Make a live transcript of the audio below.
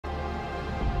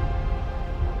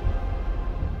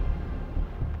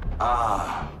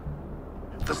Ah,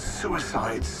 the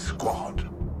Suicide Squad.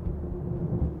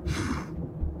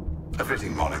 A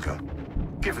fitting moniker,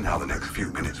 given how the next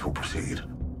few minutes will proceed.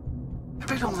 A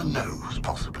bit on the nose,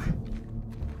 possibly.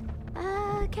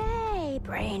 Okay,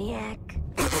 Brainiac.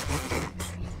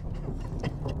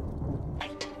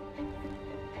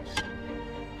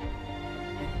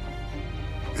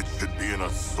 It should be in a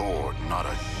sword, not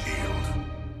a shield.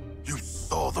 You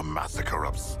saw the massacre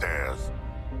upstairs.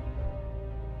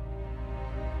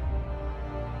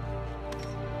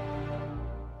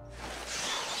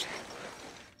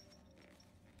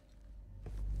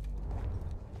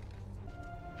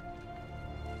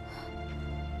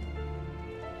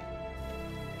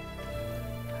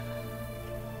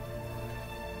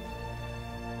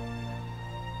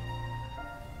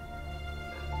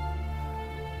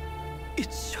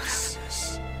 It's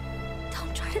just...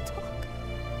 Don't try to talk.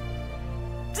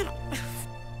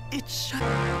 It's just...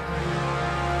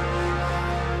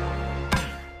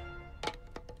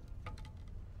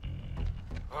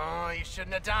 Oh, you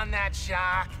shouldn't have done that,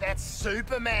 Shark. That's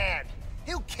Superman.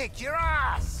 He'll kick your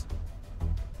ass.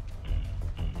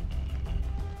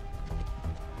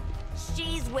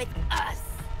 She's with us.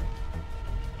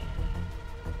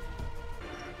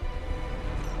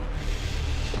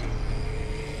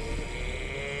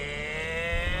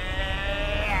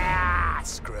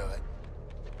 Screw it.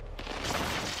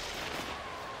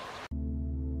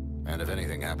 And if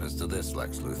anything happens to this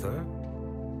Lex Luthor,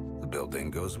 the building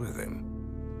goes with him.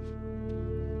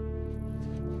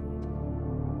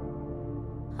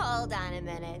 Hold on a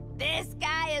minute. This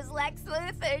guy is Lex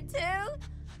Luthor, too?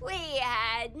 We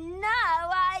had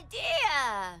no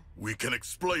idea. We can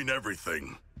explain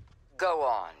everything. Go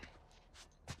on.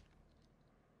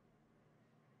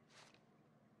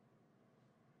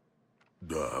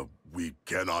 We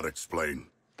cannot explain.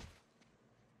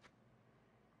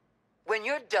 When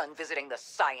you're done visiting the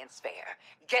science fair,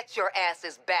 get your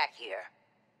asses back here.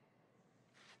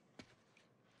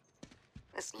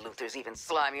 This Luthor's even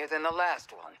slimier than the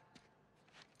last one.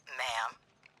 Ma'am,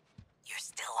 you're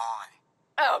still on.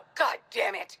 Oh, God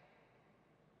damn it!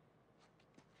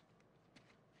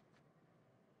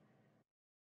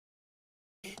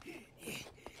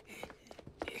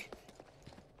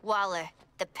 Waller,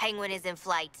 the penguin is in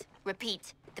flight.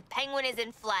 Repeat, the penguin is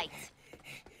in flight.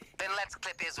 Then let's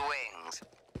clip his wings.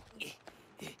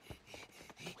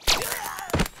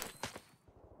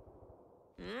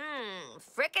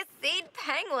 Fricasseed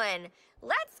penguin.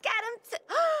 Let's get him to...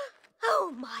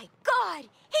 Oh my God,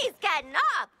 he's getting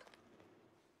up.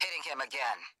 Hitting him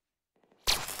again.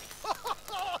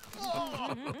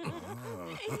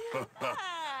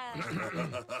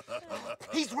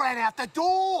 He's ran out the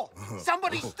door.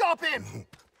 Somebody stop him.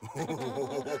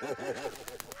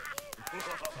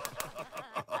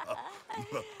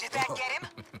 Did that get him?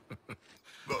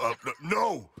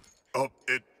 No!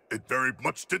 It very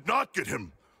much did not get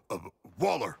him.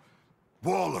 Waller,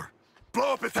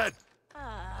 blow up his head!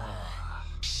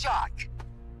 Shark,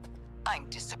 I'm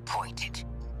disappointed.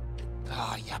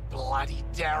 Oh, you bloody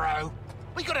Darrow.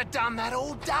 We could have done that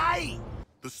all day.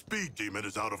 The speed demon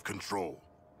is out of control.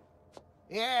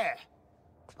 Yeah.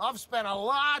 I've spent a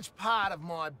large part of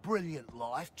my brilliant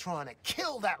life trying to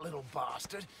kill that little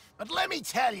bastard. But let me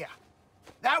tell you,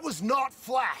 that was not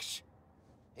Flash.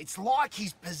 It's like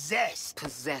he's possessed.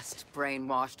 Possessed,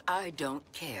 brainwashed, I don't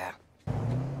care.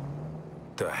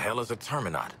 The hell is a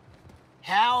Terminaut?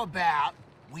 How about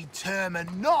we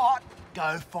Terminaut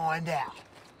go find out?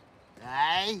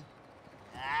 Eh?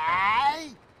 Eh?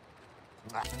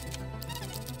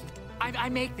 I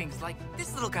make things like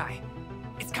this little guy.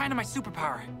 It's kind of my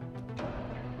superpower.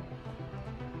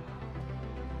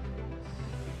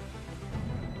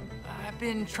 I've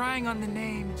been trying on the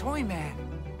name Toyman.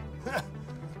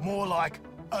 More like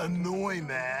Annoy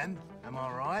Man, am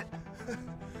I right?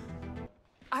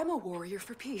 I'm a warrior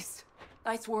for peace.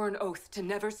 I swore an oath to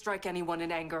never strike anyone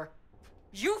in anger.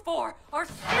 You four are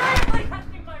seriously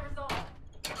testing my resolve!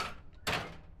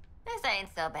 This ain't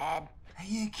so bad. Are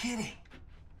you kidding?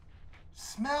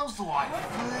 Smells like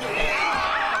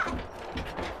food.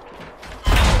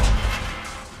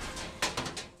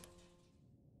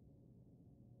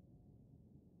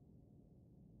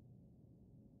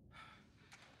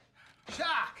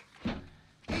 Shark!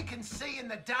 You can see in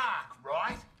the dark,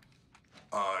 right?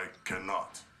 I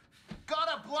cannot. Got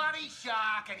a bloody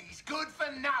shark and he's good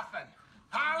for nothing.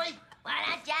 Harley? Why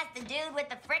not just the dude with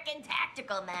the frickin'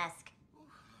 tactical mask?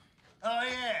 Oh,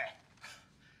 yeah.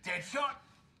 Deadshot?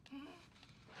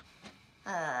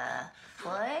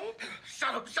 Floyd?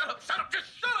 Shut up, just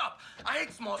shut up! I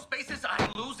hate small spaces,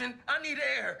 I'm losing, I need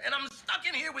air, and I'm stuck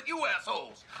in here with you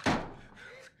assholes.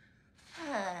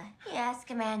 You ask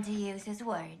a man to use his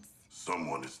words.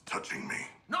 Someone is touching me.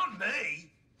 Not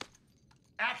me.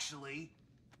 Actually,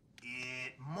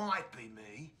 it might be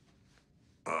me.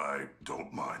 I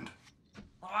don't mind.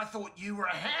 I thought you were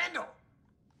a handle.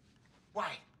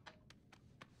 Wait.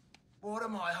 What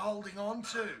am I holding on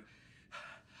to?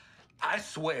 I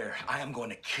swear I am going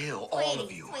to kill all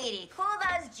of you. Sweetie, cool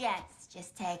those jets.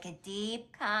 Just take a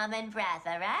deep, calming breath,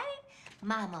 all right?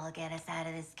 Mama will get us out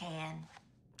of this can.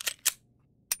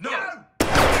 No!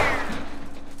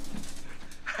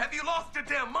 Have you lost your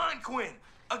damn mind, Quinn?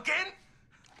 Again?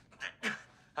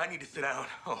 I need to sit down.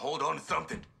 I'll hold on to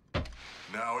something.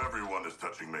 Now everyone is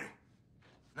touching me.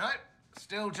 Nope,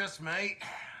 still just me.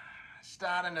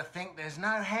 Starting to think there's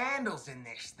no handles in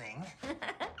this thing.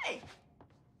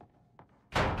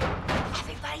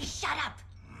 Everybody shut up!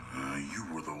 You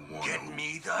were the one. Get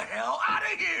me the hell out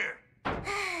of here!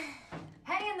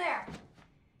 Hang in there.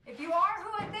 If you are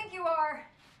who I think you are,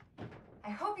 I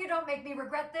hope you don't make me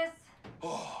regret this.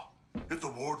 Oh, it's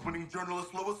award-winning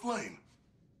journalist Lois Lane.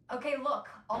 Okay, look,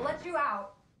 I'll let you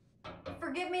out.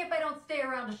 Forgive me if I don't stay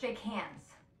around to shake hands.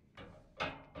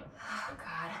 Oh,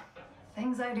 God.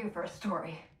 Things I do for a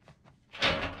story.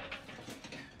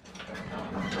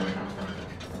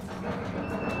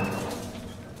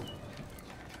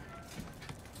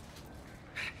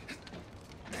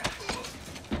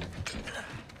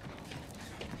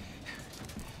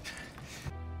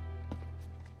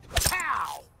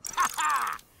 Pow! Ha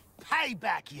ha!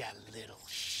 Payback, you little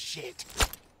shit.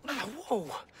 Whoa!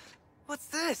 What's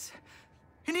this?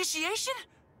 Initiation?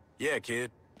 Yeah,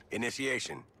 kid.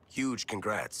 Initiation. Huge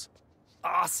congrats.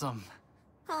 Awesome.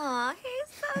 Aw, he's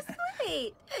so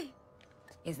sweet.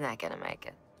 He's not gonna make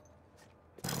it.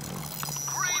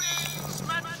 Greetings,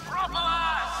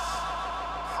 Metropolis!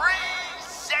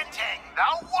 Presenting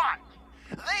the one,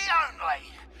 the only,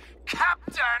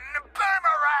 Captain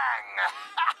Boomerang!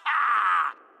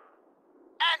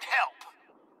 And help.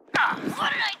 What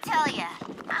did I tell you?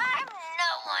 I'm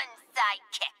no one's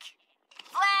sidekick.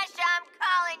 Flash, I'm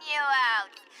calling you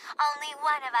out. Only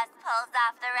one of us pulls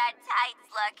off the red tights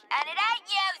look, and it ain't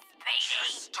you, Speedy. You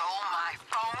stole my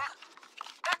phone?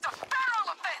 That's a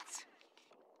federal offense!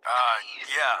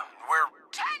 Yeah. We're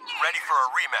 10 years! ready for a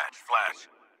rematch, Flash.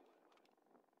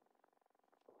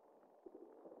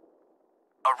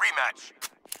 A rematch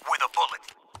with a bullet.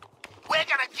 We're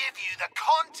gonna give you the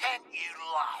content you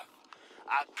love.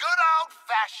 A good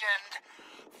old-fashioned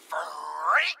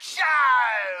freak show!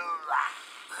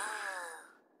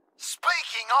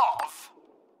 Speaking of...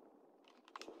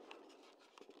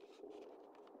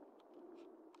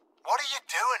 What are you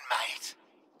doing, mate?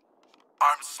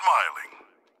 I'm smiling.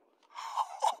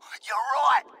 You're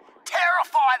right.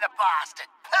 Terrify the bastard.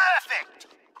 Perfect.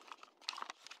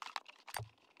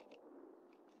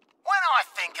 When I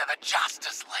think of the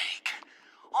Justice League,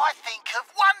 I think of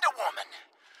Wonder Woman,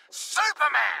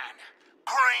 Superman,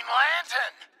 Green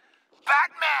Lantern,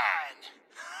 Batman.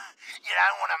 You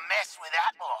don't want to mess with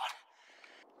that lot.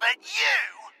 But you,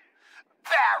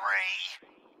 Barry,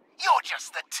 you're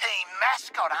just the team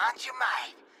mascot, aren't you,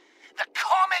 mate? The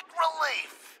comic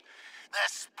relief. The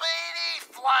speedy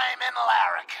flaming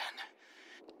larrikin.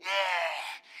 Yeah,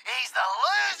 he's the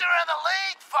loser of the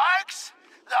league, folks.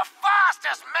 The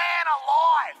fastest man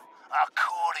alive,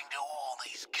 according to all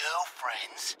these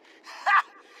girlfriends.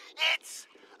 It's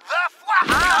the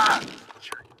Flash.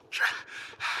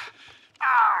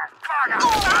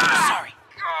 Sorry.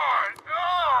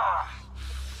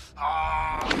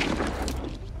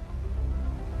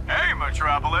 Hey,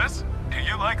 Metropolis! Do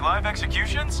you like live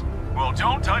executions? Well,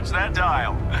 don't touch that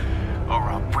dial, or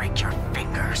I'll break your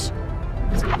fingers.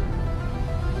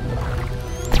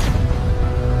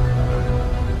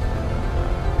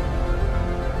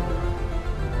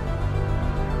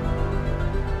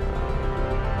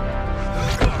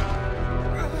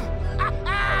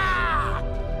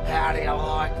 How do you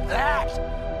like that,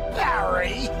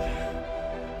 Barry?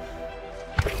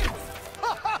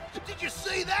 Did you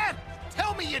see that?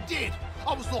 Tell me you did.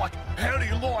 I was like, how do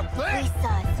you like that? We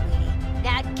saw, sweetie.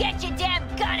 Now get your damn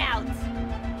gun out!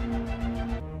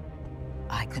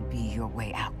 I could be your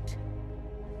way out.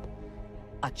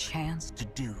 A chance to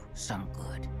do some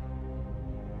good.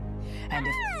 And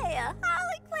if... Hey,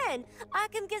 Harley Quinn,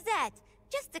 Arkham Gazette.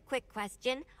 Just a quick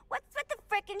question. What's with the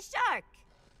frickin' shark?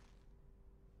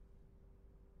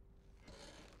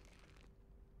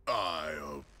 I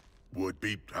would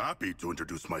be happy to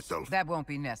introduce myself. That won't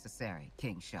be necessary,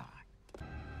 King Shark.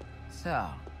 So...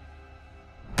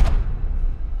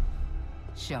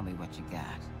 show me what you got.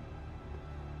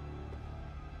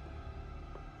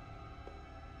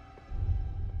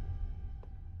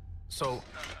 So,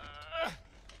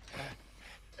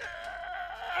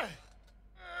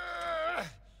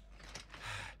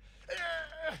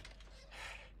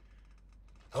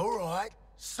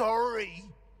 free?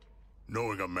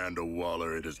 Knowing Amanda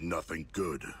Waller, it is nothing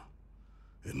good,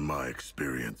 in my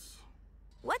experience.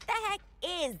 What the heck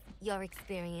is your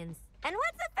experience? And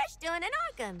what's a fish doing in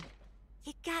Arkham?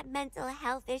 You got mental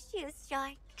health issues,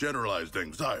 Shark? Generalized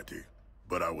anxiety,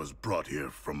 but I was brought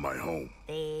here from my home.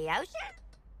 The ocean?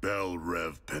 Bell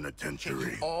Rev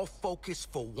Penitentiary. All focus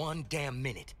for one damn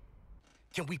minute.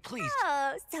 Can we please?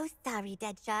 Oh, so sorry,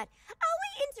 Deadshot. Are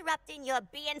we interrupting your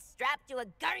being strapped to a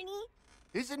gurney?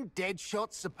 Isn't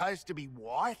Deadshot supposed to be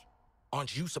white?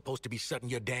 Aren't you supposed to be shutting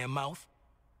your damn mouth?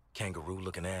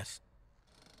 Kangaroo-looking ass.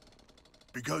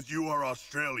 Because you are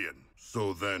Australian,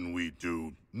 so then we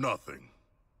do nothing.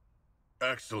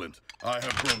 Excellent. I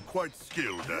have grown quite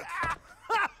skilled at...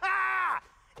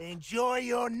 Enjoy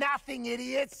your nothing,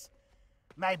 idiots.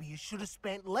 Maybe you should have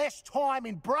spent less time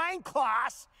in brain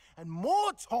class and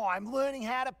more time learning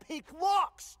how to pick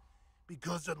locks.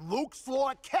 Because it looks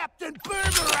like Captain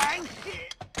Boomerang...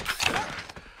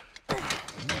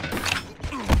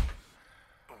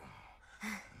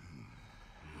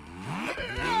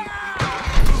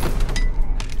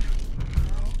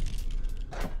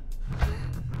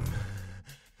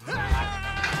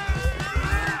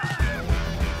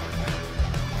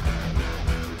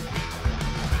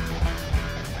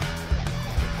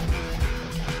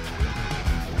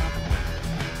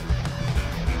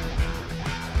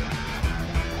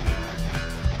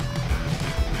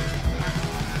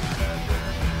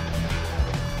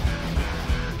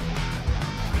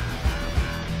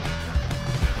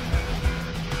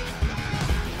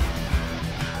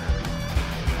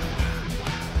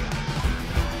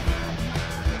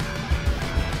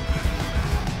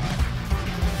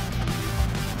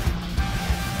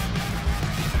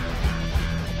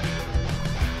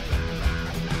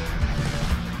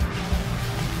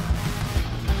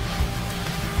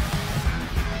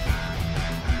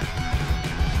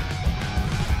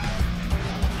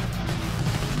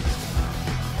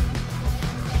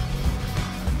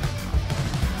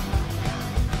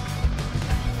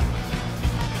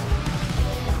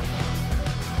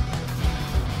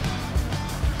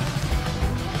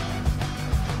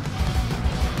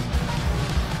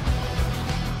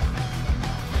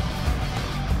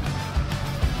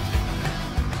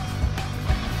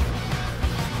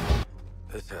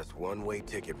 One-way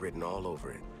ticket written all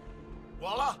over it.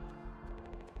 Waller?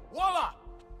 Waller!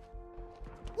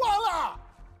 Waller!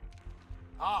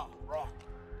 Oh, right.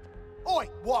 Oi,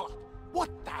 Waller, what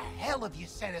the hell have you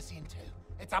sent us into?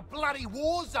 It's a bloody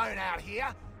war zone out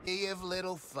here. You have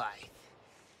little faith.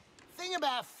 Thing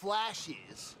about Flash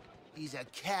is, he's a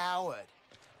coward.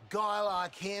 Guy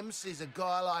like him sees a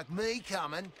guy like me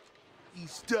coming, he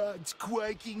starts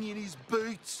quaking in his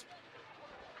boots.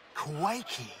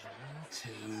 Quaking?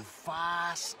 Too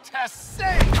fast to see!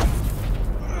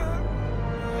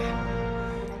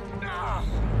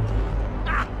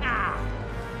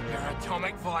 Your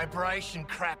atomic vibration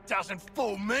crap doesn't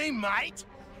fool me, mate!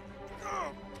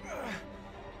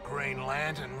 Green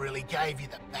Lantern really gave you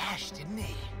the bash, didn't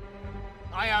he?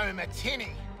 I owe him a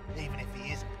tinny, even if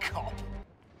he is a cop.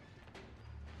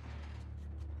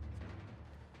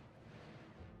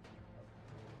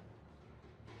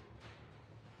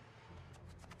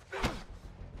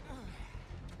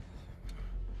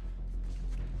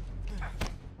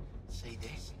 See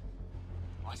this?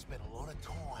 I spent a lot of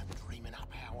time dreaming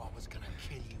up how I was gonna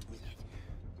kill you with it.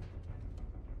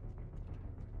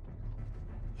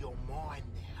 You're mine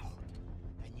now,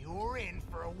 and you're in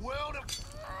for a world of...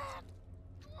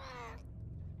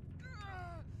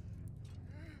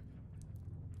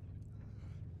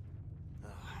 Oh,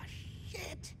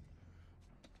 shit!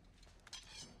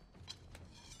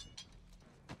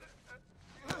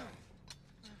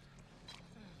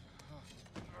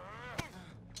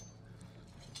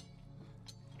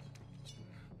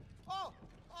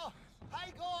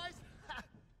 Hey guys!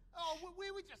 We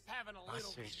were just having a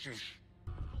little... I say shush.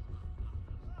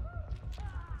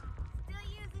 Still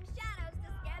using shadows to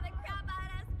scare the crap out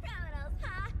of us criminals,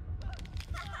 huh?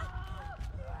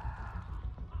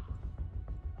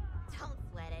 Don't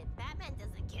sweat it. Batman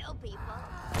doesn't kill people.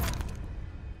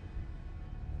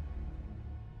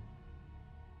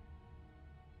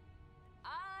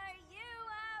 Are you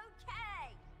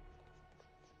okay?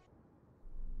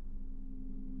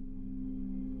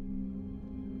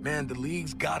 Man, the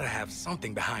League's gotta have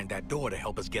something behind that door to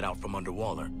help us get out from under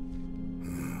Waller.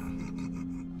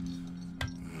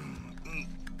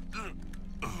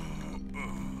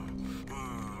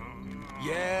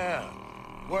 Yeah,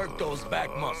 work those back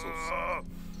muscles.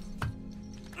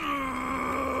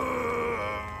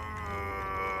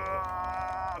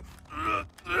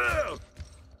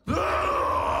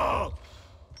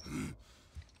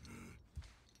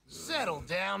 So,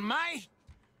 down, mate.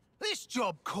 This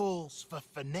job calls for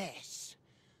finesse.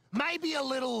 Maybe a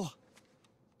little...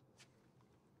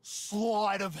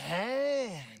 sleight of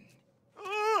hand.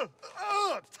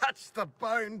 Touch the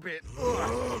bone bit.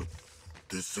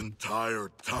 This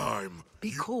entire time...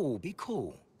 Be cool, be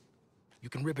cool. You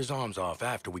can rip his arms off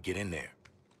after we get in there.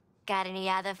 Got any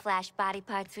other Flash body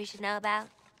parts we should know about?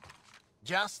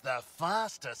 Just the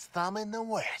fastest thumb in the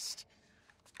West.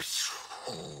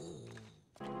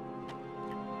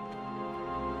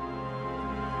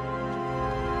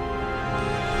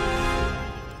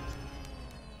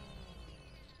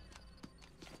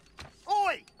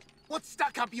 Oi! What's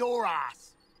stuck up your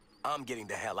ass? I'm getting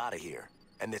the hell out of here,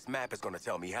 and this map is gonna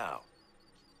tell me how.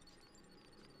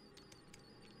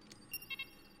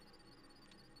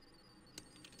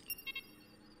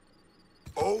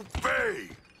 Obey!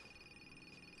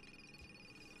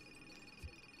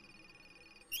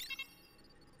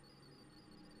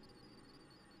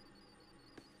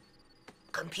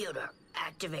 Computer,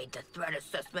 activate the threat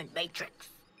assessment matrix.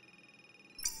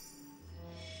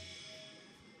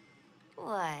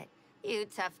 What? You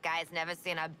tough guys never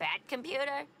seen a bat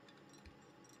computer?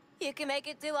 You can make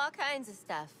it do all kinds of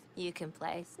stuff. You can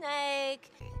play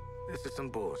Snake. This is some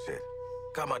bullshit.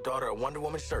 Got my daughter a Wonder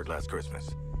Woman shirt last Christmas.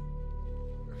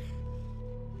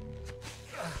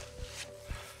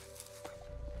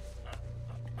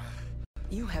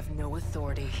 You have no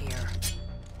authority here.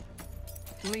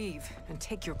 Leave and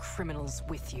take your criminals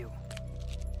with you.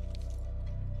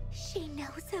 She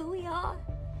knows who we are.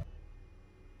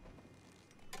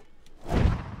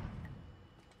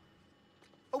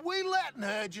 Are we letting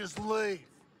her just leave?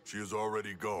 She is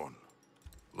already gone.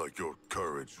 Like your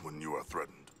courage when you are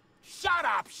threatened. Shut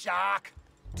up, Shark!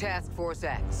 Task Force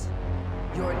X.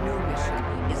 Your new mission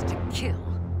is to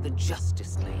kill the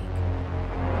Justice League.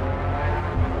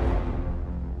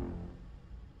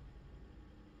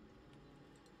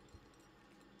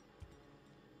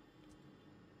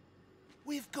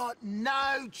 We've got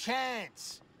no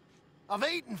chance. I've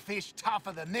eaten fish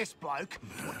tougher than this bloke.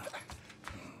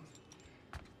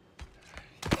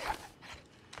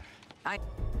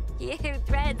 You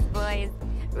threads, boys.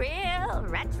 Real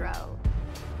retro.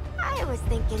 I was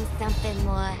thinking something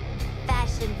more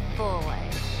fashion forward.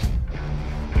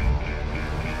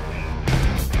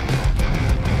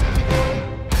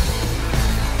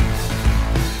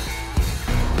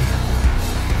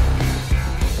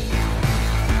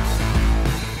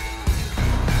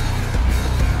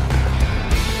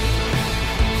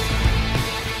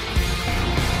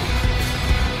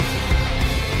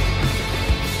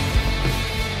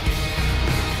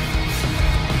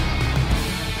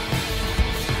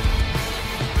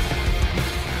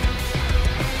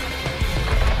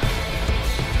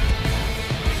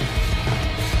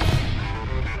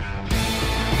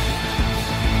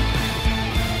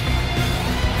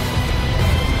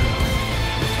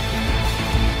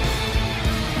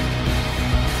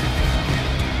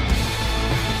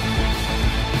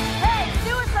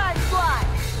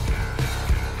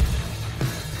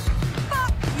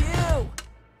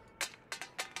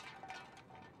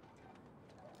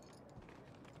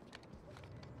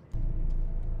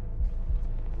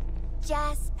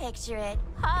 Just picture it.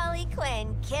 Harley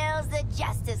Quinn kills the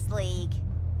Justice League.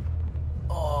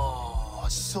 Oh,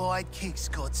 Sidekick's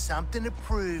got something to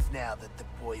prove now that the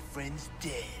boyfriend's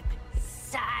dead.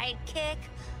 Sidekick?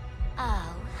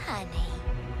 Oh, honey.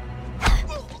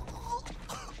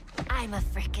 I'm a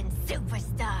frickin'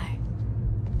 superstar.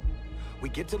 We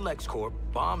get to LexCorp,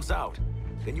 bombs out.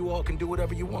 Then you all can do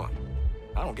whatever you want.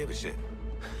 I don't give a shit.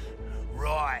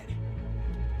 Right.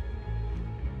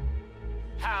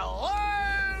 Hello!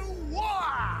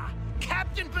 Wah!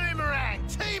 Captain Boomerang,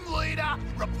 team leader,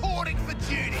 reporting for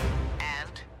duty.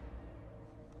 And?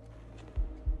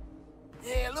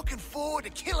 Yeah, looking forward to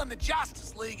killing the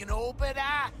Justice League and all, but,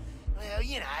 well,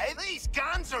 you know, these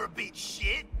guns are a bit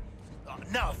shit. Oh,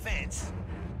 no offense.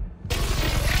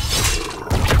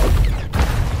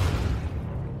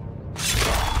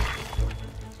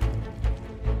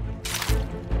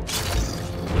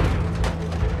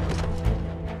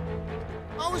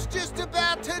 I was just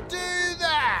about to do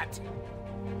that!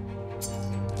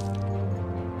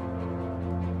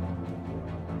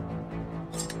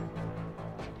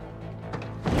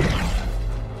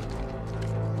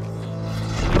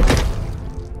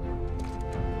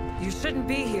 You shouldn't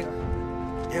be here.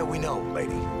 Yeah, we know,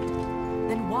 lady.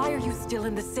 Then why are you still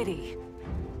in the city?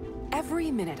 Every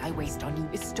minute I waste on you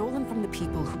is stolen from the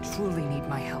people who truly need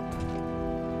my help.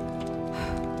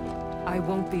 I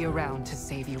won't be around to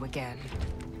save you again.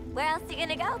 Where else are you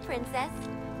gonna go, princess?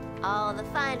 All the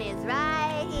fun is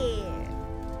right here.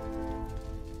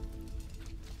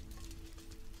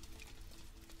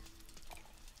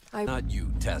 Not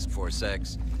you, Task Force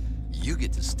X. You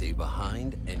get to stay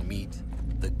behind and meet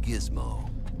the Gizmo.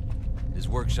 His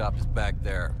workshop is back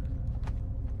there.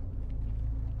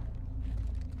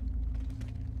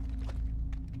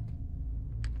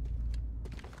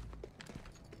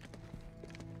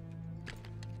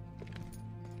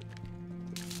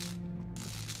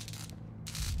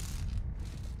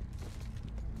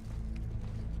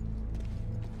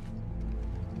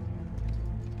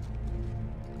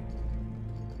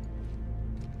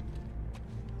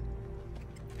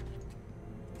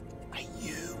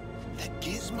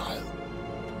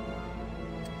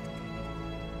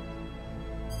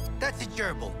 That's a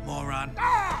gerbil, moron.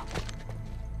 Ah!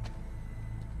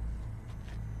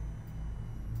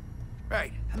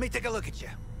 Right, let me take a look at you.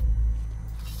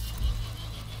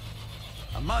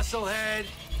 A musclehead,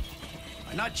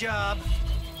 a nut job,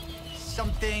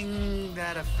 something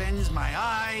that offends my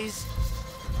eyes,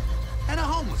 and a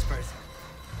homeless person.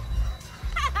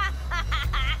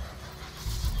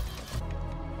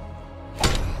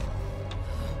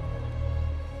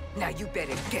 Now you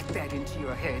better get that into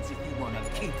your heads if you want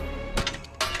to keep it.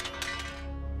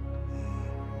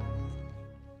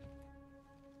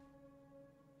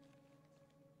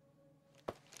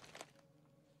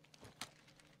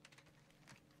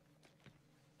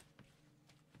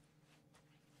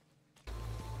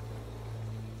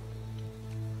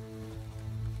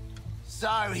 So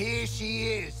here she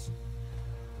is.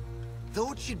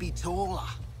 Thought she'd be taller.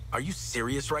 Are you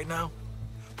serious right now?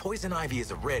 Poison Ivy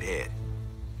is a redhead.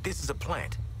 This is a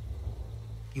plant.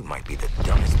 You might be the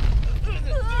dumbest.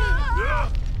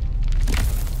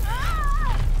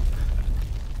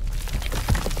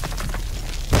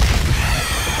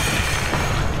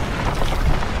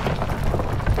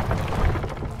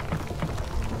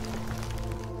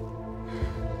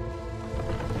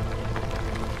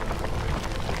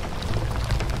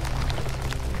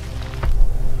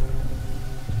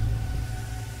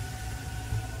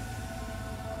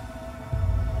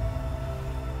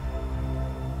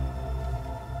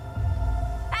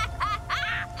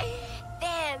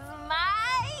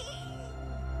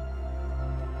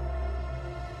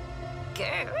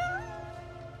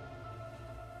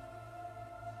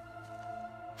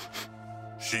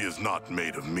 She is not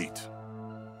made of meat.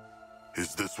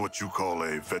 Is this what you call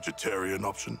a vegetarian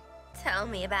option? Tell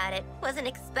me about it. Wasn't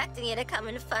expecting you to come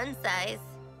in fun size.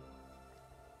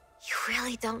 You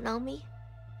really don't know me?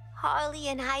 Harley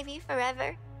and Ivy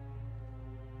forever?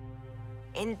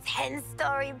 In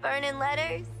 10-story burning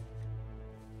letters?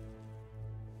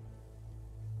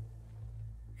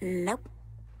 Nope.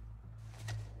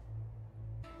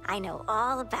 I know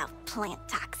all about plant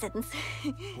toxins.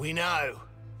 We know.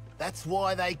 That's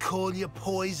why they call you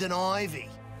Poison Ivy.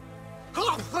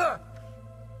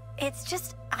 It's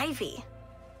just Ivy,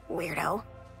 weirdo.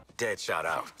 Dead shot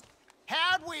out.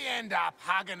 How'd we end up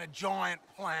hugging a giant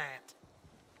plant?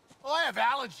 I have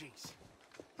allergies.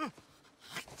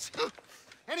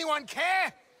 Anyone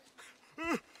care?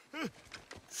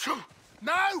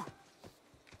 No?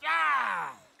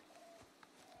 Ah!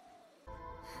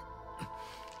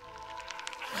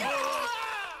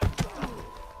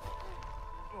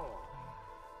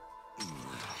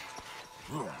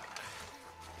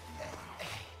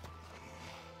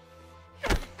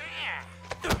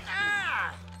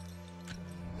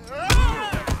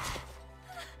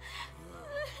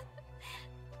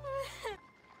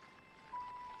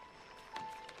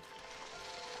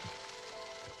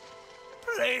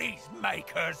 Please make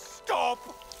her stop!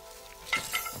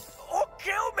 Or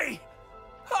kill me!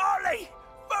 Harley!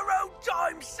 For old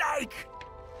time's sake!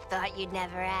 Thought you'd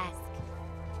never ask.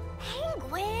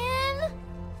 Penguin!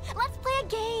 Let's play a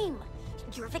game.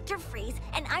 You're Victor Freeze,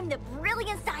 and I'm the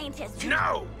brilliant scientist.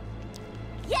 No!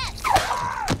 Yes!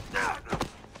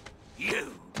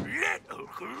 You little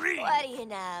green! What do you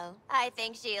know? I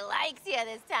think she likes you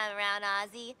this time around,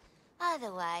 Ozzy.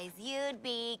 Otherwise, you'd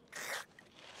be...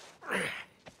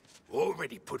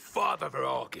 Already put Father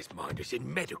Verarchus Mindus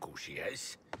in medical, she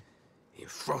has. In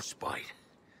frostbite.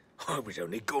 I was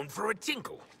only going for a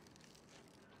tinkle.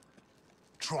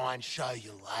 Try and show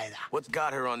you later. What's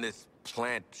got her on this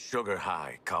plant sugar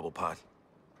high, Cobblepot?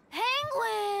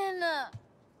 Penguin!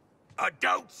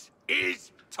 Adults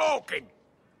is talking!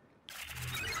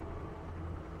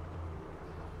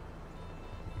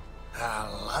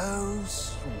 Hello,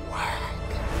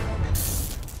 swag.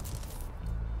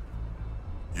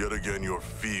 Yet again, your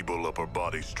feeble upper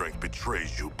body strength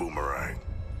betrays you, Boomerang.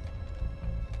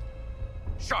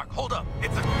 Shark, hold up!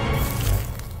 It's a...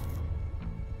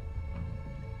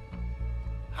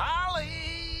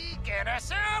 Harley! Get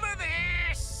us out of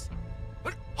this!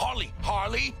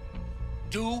 Harley!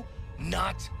 Do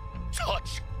not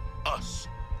touch us.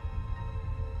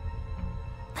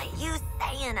 But you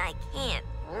saying I can't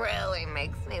really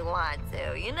makes me want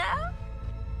to, you know?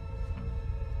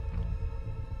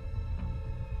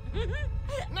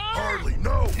 No! Harley,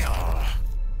 no!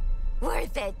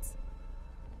 Worth it.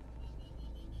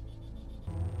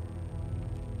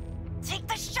 Take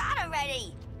the shot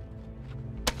already!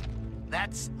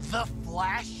 That's the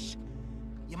Flash?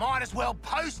 You might as well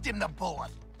post him the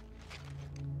bullet.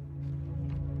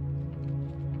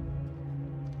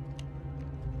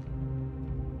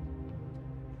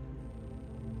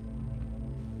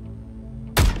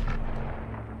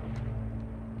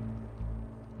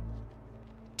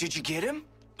 Did you get him?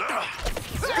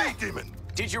 Speed demon!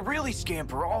 Did you really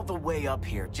scamper all the way up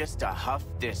here just to huff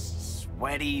this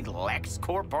sweaty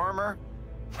LexCorp armor?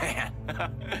 Man,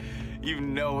 you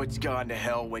know it's gone to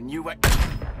hell when you...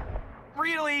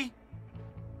 Really?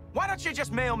 Why don't you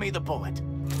just mail me the bullet?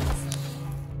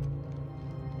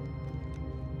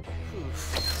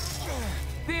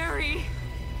 Barry!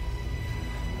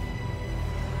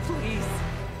 Please,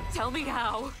 tell me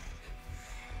how.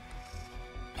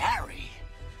 Barry?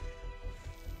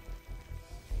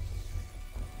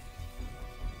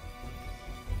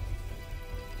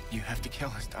 You have to kill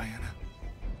us, Diana.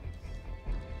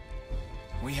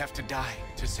 We have to die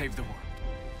to save the world.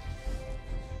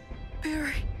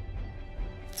 Barry.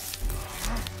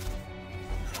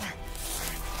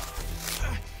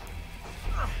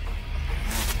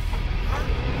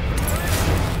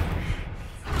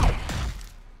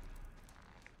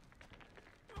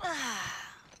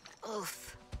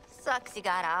 Oof. Sucks you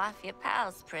got off your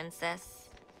pals, Princess.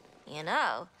 You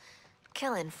know,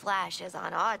 killing Flash is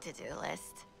on our to-do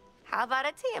list. How about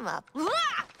a team up?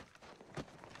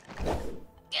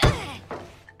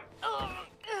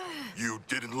 You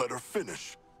didn't let her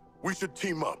finish. We should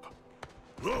team up.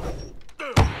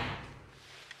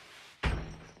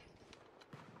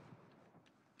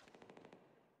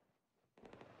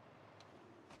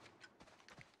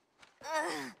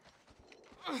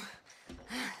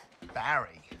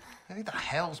 Barry? Who the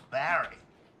hell's Barry?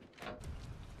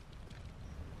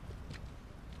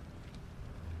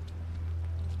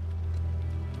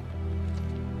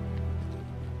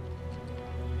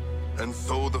 And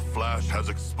so the Flash has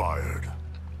expired.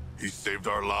 He saved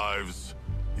our lives,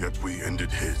 yet we ended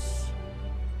his.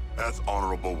 As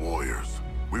honorable warriors,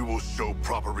 we will show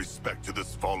proper respect to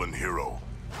this fallen hero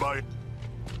by...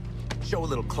 Show a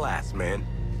little class, man.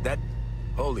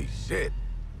 Holy shit.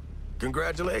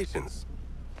 Congratulations.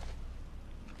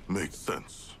 Makes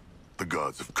sense. The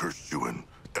gods have cursed you in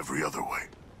every other way.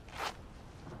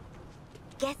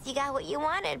 Guess you got what you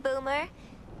wanted, Boomer.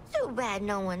 Too bad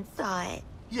no one saw it.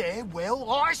 Yeah,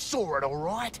 well, I saw it, all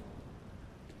right.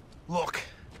 Look,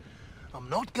 I'm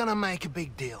not gonna make a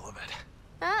big deal of it.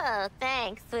 Oh,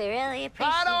 thanks. We really appreciate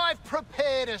it. But I've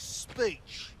prepared a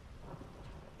speech.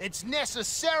 It's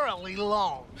necessarily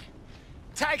long.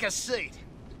 Take a seat.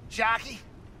 Sharky,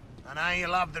 I know you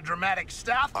love the dramatic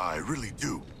stuff. I really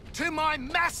do. To my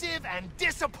massive and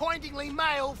disappointingly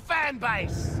male fan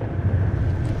base.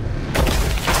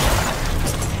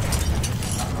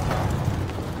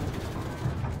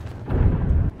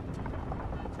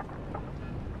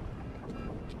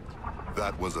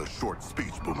 That was a short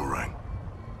speech, Boomerang.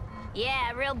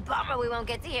 Yeah, real bummer we won't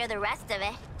get to hear the rest of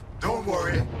it. Don't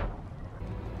worry.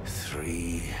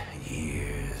 3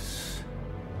 years.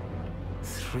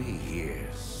 3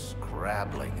 years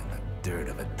scrabbling in the dirt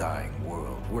of a dying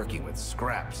world, working with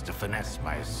scraps to finesse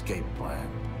my escape plan.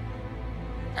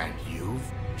 And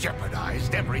you've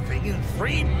jeopardized everything in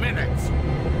 3 minutes!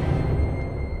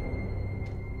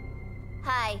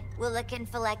 Hi, we're looking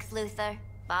for Lex Luthor.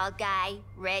 Bald guy,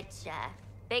 rich,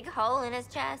 big hole in his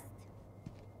chest.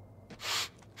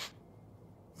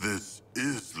 This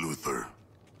is Luthor.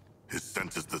 His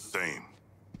scent is the same.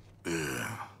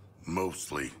 Yeah,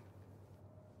 mostly.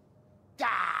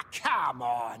 Ah, come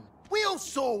on. We all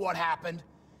saw what happened.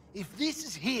 If this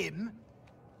is him,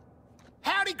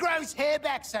 how'd he grow his hair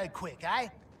back so quick, eh?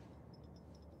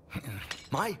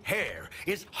 My hair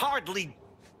is hardly...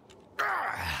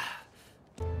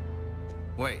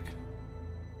 Wait.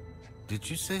 Did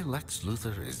you say Lex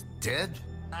Luthor is dead?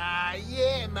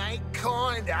 Yeah, mate,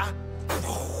 kinda.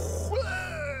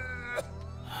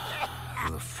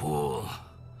 The fool.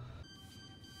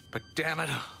 But damn it,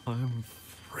 I'm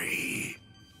free.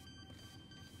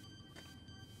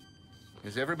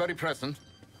 Is everybody present?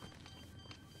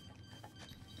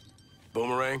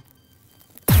 Boomerang?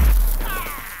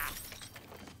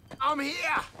 I'm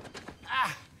here!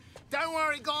 Don't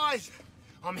worry, guys.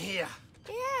 I'm here.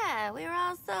 Yeah, we were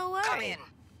all so worried. Come in.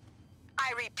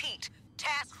 I repeat,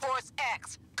 Task Force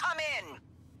X, come in.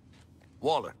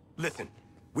 Waller, listen.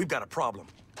 We've got a problem.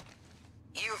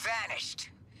 You vanished.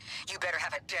 You better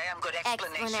have a damn good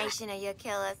explanation. Explanation of your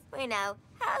killers. We know.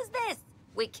 How's this?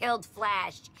 We killed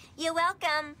Flash. You're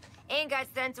welcome. And got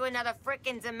sent to another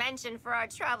frickin' dimension for our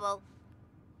trouble.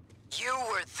 You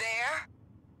were there?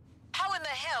 How in the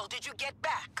hell did you get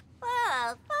back?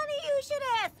 Well, funny you should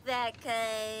ask that,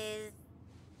 'cause...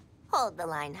 Hold the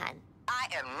line, hun. I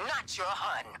am not your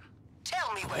hun.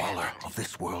 Tell me where you Waller went. of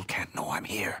this world can't know I'm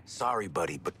here. Sorry,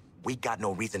 buddy, but we got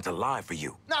no reason to lie for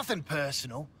you. Nothing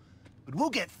personal, but we'll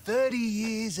get 30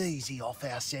 years easy off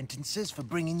our sentences for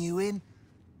bringing you in.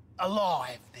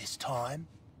 Alive this time.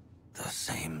 The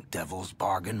same devil's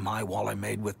bargain my Waller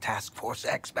made with Task Force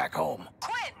X back home.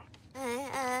 Quinn!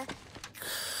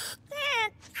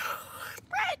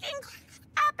 Breaking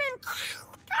up in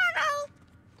tunnel.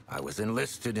 I was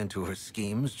enlisted into her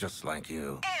schemes just like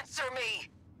you. Answer me!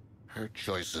 Her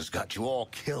choices got you all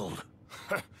killed.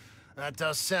 That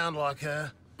does sound like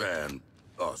her. And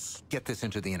us. Get this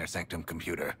into the Inner Sanctum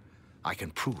computer. I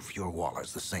can prove your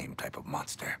Waller's the same type of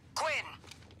monster. Quinn!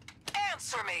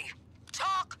 Answer me!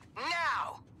 Talk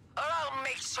now! Or I'll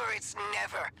make sure it's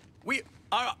never.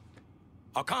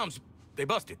 Our comms, they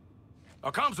busted.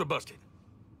 Our comms were busted.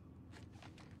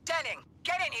 Denning,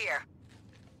 get in here!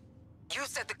 You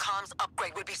said the comms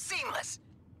upgrade would be seamless.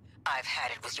 I've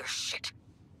had it with your shit.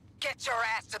 Get your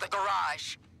ass to the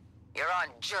garage. You're on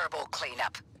gerbil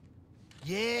cleanup.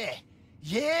 Yeah,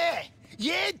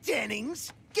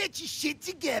 Dennings! Get your shit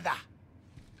together!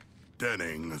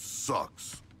 Denning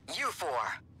sucks. You four,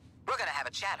 we're gonna have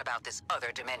a chat about this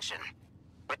other dimension.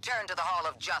 Return to the Hall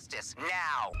of Justice,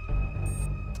 now!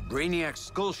 Brainiac's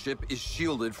skull ship is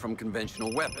shielded from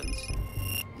conventional weapons.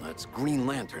 That's Green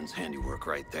Lantern's handiwork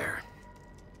right there.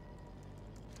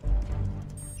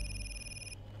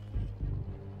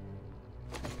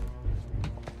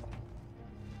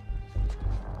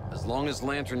 As long as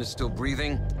Lantern is still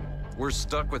breathing, we're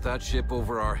stuck with that ship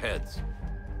over our heads.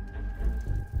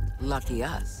 Lucky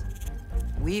us.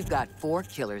 We've got 4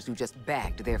 killers who just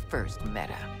bagged their first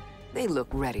meta. They look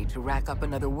ready to rack up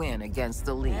another win against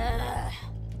the League.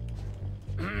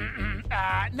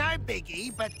 No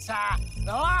biggie, but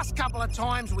the last couple of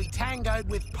times we tangoed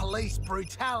with police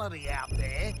brutality out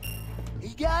there, he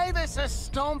gave us a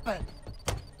stomping.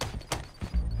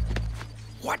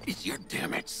 What is your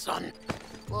damage, son?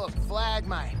 Look, Flag,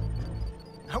 mate.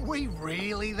 Are we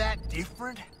really that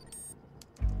different?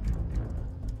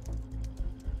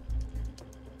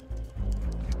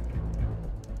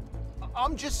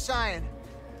 I'm just saying,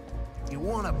 you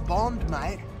want a bond,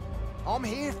 mate? I'm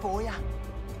here for you.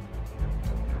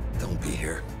 Don't be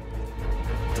here.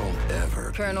 Don't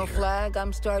ever Colonel be here. Flag,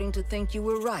 I'm starting to think you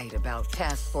were right about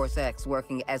Task Force X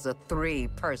working as a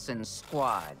 3-person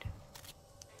squad.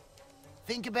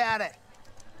 Think about it,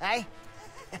 eh?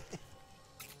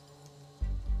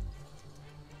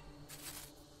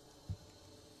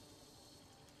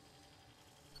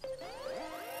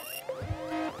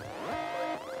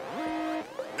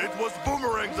 It was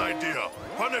Boomerang's idea.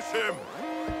 Punish him.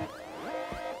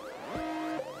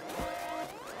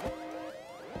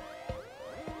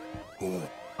 Oh,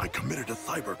 I committed a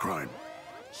cybercrime.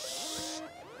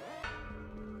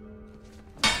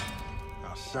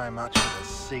 Not so much for the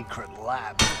secret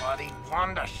lab. Bloody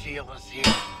Wonder Shield is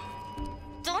here.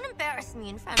 Don't embarrass me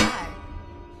in front of her.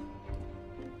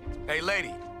 Hey,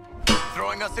 lady.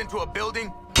 Throwing us into a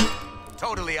building?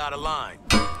 Totally out of line.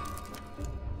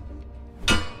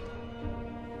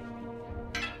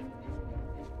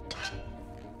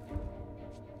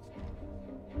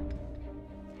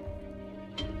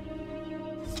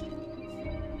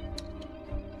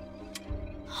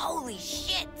 Holy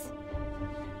shit!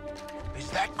 Is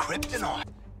that kryptonite?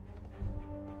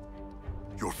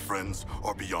 Your friends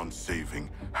are beyond saving.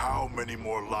 How many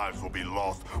more lives will be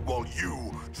lost while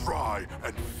you try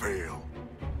and fail?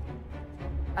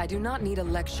 I do not need a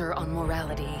lecture on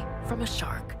morality from a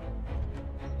shark.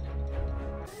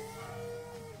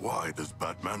 Why does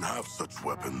Batman have such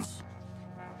weapons?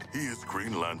 He is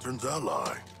Green Lantern's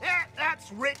ally. Yeah,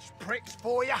 that's rich pricks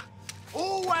for you.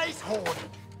 Always hoarding.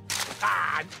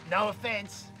 No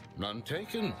offense. None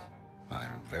taken.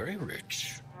 I'm very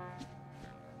rich.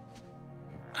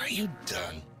 Are you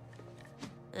done?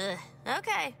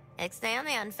 Okay. Let's stay on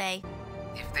the unfay.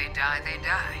 If they die, they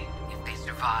die. If they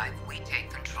survive, we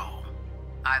take control.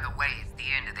 Either way, it's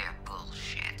the end of their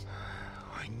bullshit.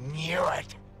 I knew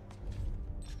it.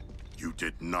 You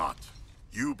did not.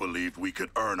 You believed we could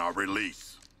earn our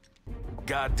release.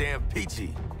 Goddamn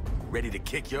Peachy. Ready to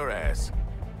kick your ass.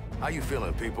 How you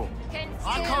feeling, people?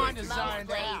 I'm kind of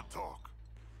zoned out.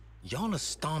 Y'all are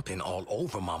stomping all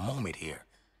over my moment here.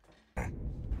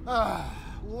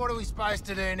 What are we supposed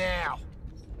to do now?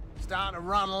 Starting to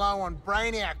run low on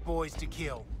Brainiac boys to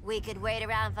kill. We could wait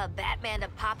around for Batman to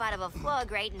pop out of a floor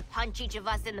grate and punch each of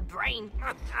us in the brain.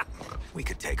 We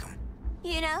could take him.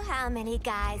 You know how many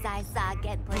guys I saw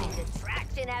get put into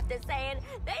traction after saying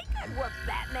they could whoop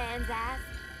Batman's ass?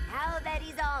 Now that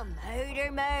he's all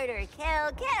murder, murder,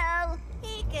 kill, kill,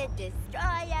 he could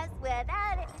destroy us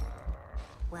without it.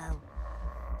 Well...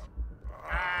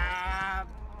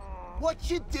 what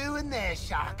you doing there,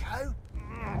 Sharko?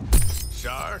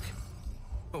 Shark?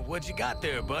 What you got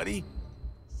there, buddy?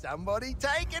 Somebody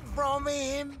take it from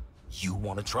him. You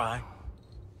wanna try?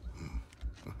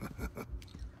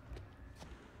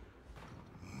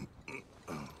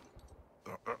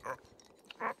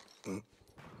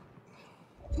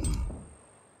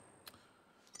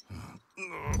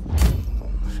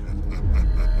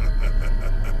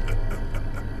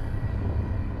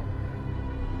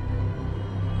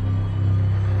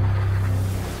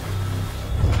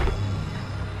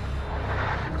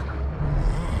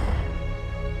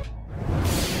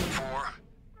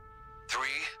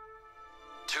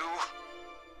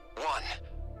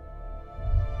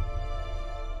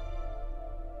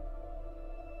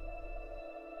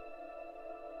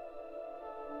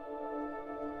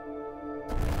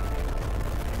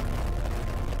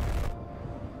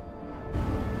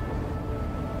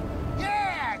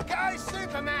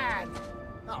 Superman!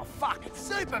 Oh, fuck, it's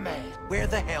Superman! Where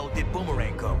the hell did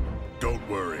Boomerang go? Don't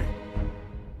worry.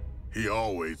 He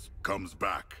always comes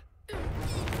back.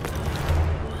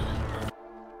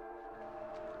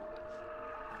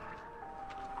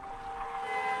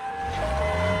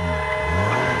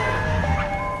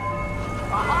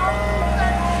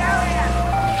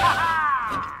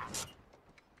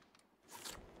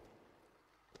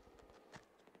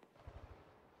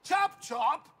 Chop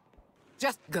chop!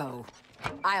 Just go.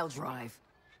 I'll drive.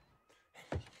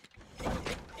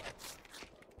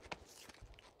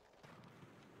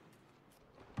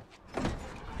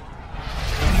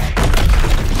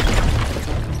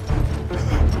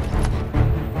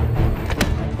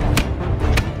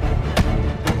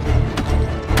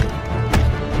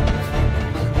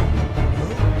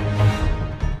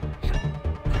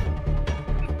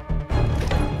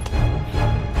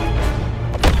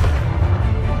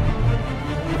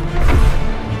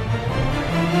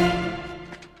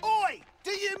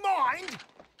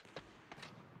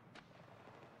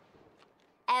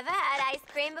 Ever had ice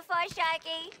cream before,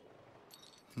 Sharky?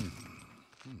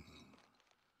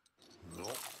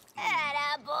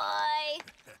 Atta boy!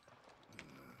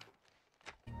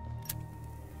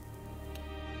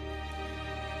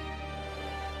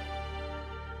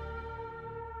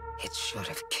 It should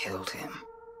have killed him.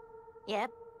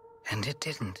 Yep. And it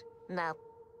didn't. No.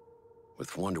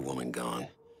 With Wonder Woman gone,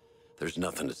 there's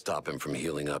nothing to stop him from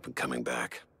healing up and coming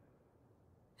back.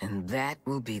 And that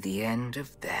will be the end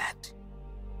of that.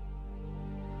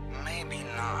 Maybe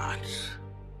not.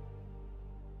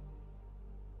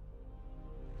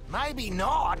 Maybe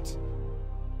not.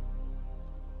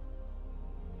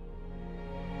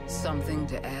 Something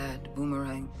to add,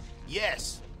 Boomerang?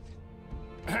 Yes.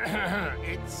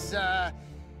 It's, The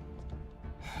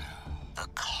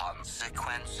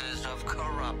consequences of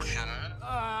corruption?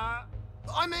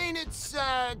 I mean, it's,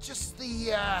 just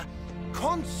the,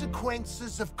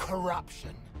 consequences of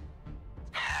corruption.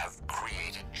 Have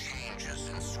created changes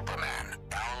in Superman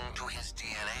down to his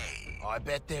DNA. I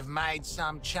bet they've made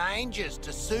some changes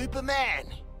to Superman.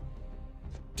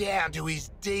 Down to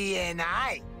his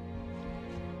DNA.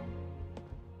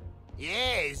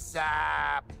 Yeah, his,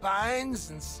 bones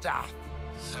and stuff.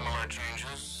 Similar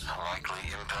changes likely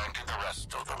impacted the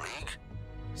rest of the League.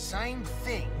 Same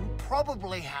thing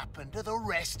probably happened to the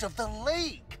rest of the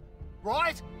League,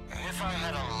 right? If I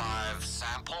had a live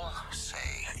sample, say,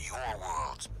 your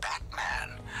world's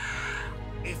Batman...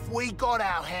 If we got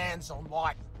our hands on,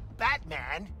 like,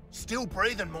 Batman, still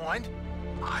breathing, mind,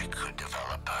 I could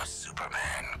develop a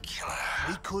Superman killer.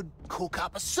 We could cook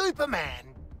up a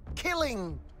Superman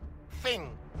killing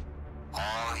thing.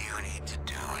 All you need to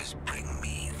do is bring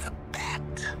me the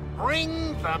bat.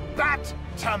 Bring the bat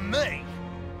to me?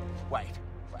 Wait,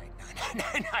 no,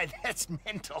 that's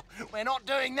mental. We're not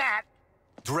doing that.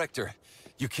 Director,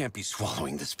 you can't be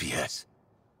swallowing this BS.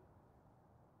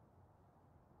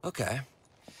 Okay.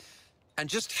 And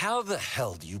just how the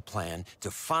hell do you plan to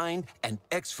find and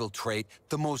exfiltrate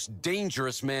the most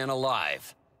dangerous man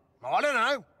alive? I don't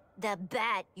know. The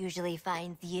bat usually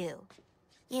finds you.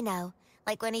 You know,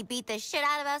 like when he beat the shit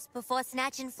out of us before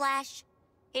snatching Flash.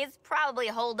 He's probably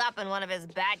holed up in one of his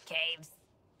bat caves.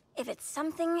 If it's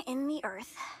something in the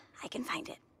earth, I can find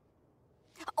it.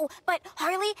 Oh, but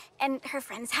Harley and her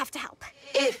friends have to help.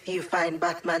 If you find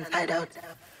Batman's hideout,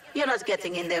 you're not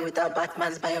getting in there without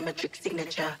Batman's biometric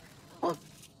signature. Or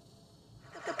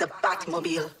the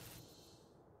Batmobile.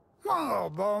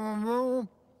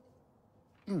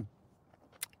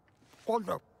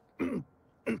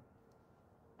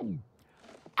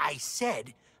 I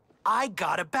said I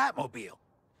got a Batmobile.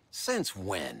 Since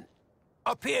when?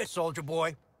 Up here, soldier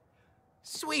boy.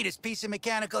 Sweetest piece of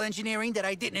mechanical engineering that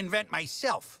I didn't invent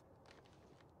myself.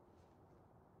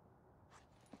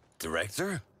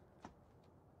 Director?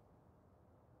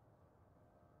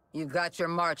 You got your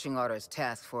marching orders,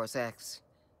 Task Force X.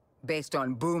 Based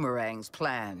on Boomerang's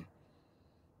plan.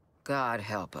 God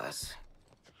help us.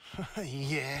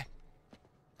 Yeah.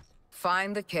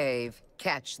 Find the cave,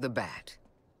 catch the bat.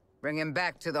 Bring him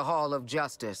back to the Hall of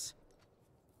Justice.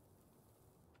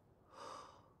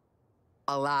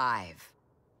 Alive.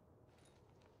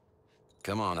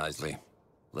 Come on, Isley.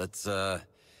 Let's,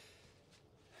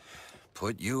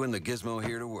 put you and the gizmo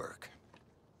here to work.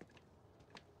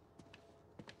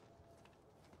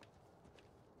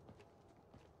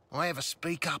 I ever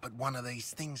speak up at one of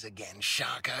these things again,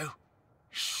 Sharko,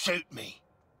 shoot me.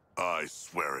 I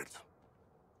swear it.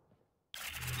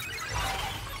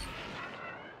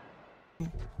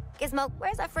 Gizmo,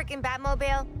 where's our freaking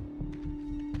Batmobile?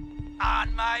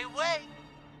 On my way.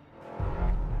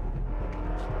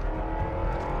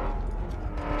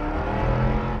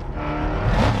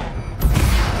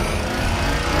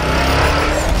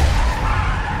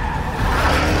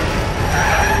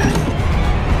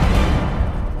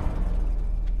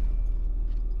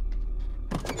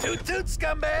 Toot toot,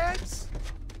 scumbags!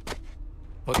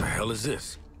 What the hell is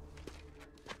this?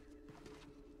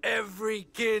 Every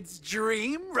kid's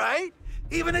dream, right?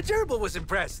 Even a gerbil was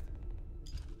impressed.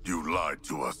 You lied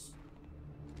to us.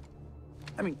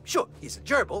 I mean, sure, he's a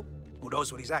gerbil. Who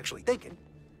knows what he's actually thinking?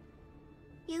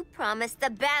 You promised the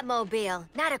Batmobile,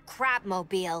 not a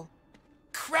crapmobile.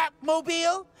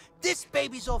 Crapmobile? This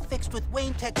baby's all fixed with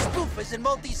Wayne Tech spoofers and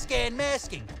multi-scan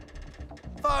masking.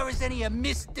 Far as any of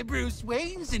Mr. Bruce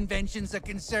Wayne's inventions are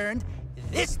concerned,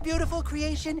 this beautiful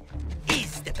creation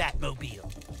is the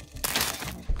Batmobile.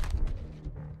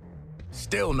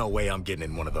 Still no way I'm getting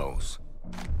in one of those.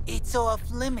 It's off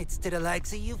limits to the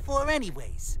likes of you four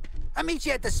anyways. I'll meet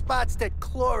you at the spots that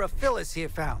Chlorophyllus here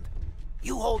found.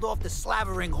 You hold off the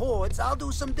slavering hordes, I'll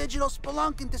do some digital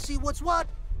spelunking to see what's what.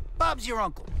 Bob's your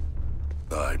uncle.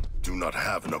 I do not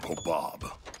have an Uncle Bob.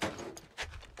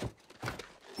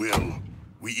 Will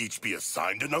we each be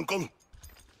assigned an uncle?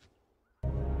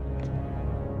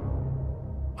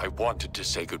 I wanted to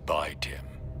say goodbye, Tim.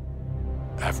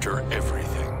 After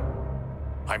everything,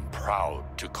 I'm proud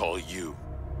to call you,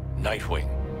 Nightwing,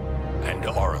 and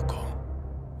Oracle,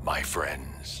 my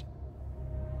friends.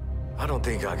 I don't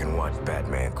think I can watch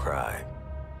Batman cry.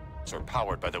 Are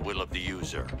powered by the will of the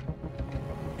user.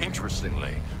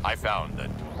 Interestingly, I found that...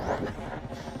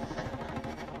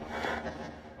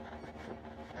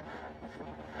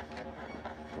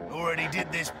 Already did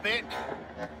this bit.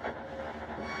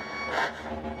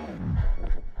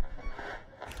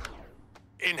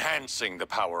 enhancing the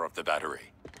power of the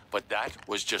battery. But that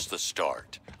was just the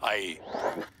start.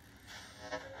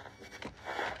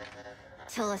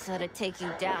 Tell us how to take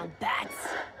you down, bats.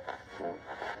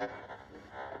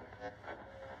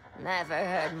 Never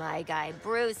heard my guy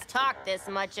Bruce talk this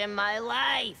much in my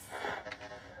life.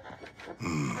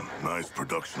 Nice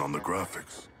production on the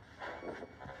graphics.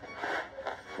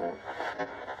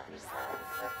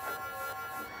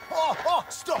 Oh,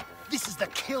 stop! This is the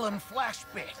kill and flash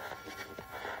bit.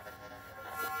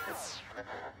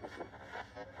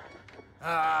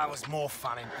 It was more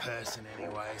fun in person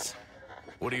anyways.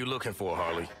 What are you looking for,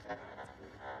 Harley?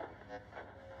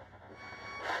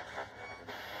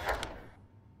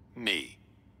 Me.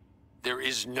 There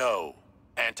is no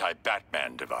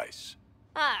anti-Batman device.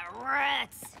 Ah,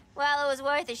 rats. Well, it was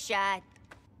worth a shot.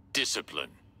 Discipline.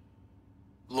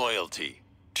 Loyalty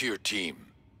to your team.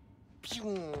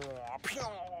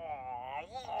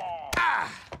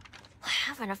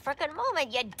 Having a frickin'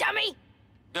 moment, you dummy!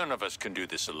 None of us can do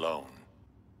this alone.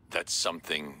 That's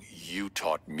something you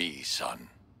taught me, son.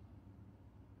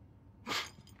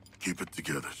 Keep it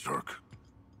together, Shark.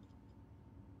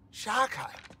 Sharko,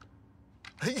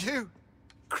 are you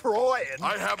crying?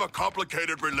 I have a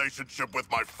complicated relationship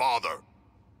with my father.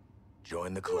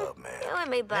 Join the club, man. You and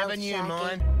me both, Haven't you, Sharky.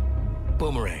 mine?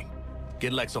 Boomerang,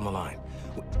 get Lex on the line.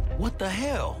 What the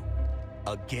hell?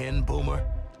 Again, Boomer?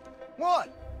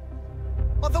 What?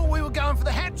 I thought we were going for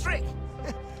the hat trick.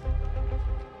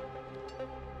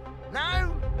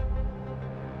 No?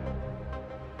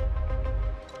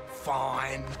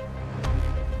 Fine.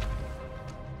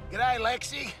 G'day,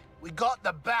 Lexi. We got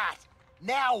the bat.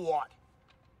 Now what?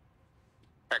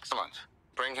 Excellent.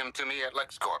 Bring him to me at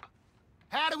LexCorp.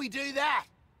 How do we do that?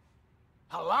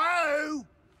 Hello?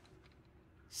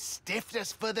 Stiffed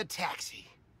us for the taxi.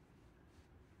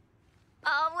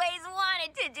 Always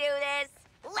wanted to do this.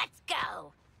 Let's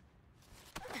go.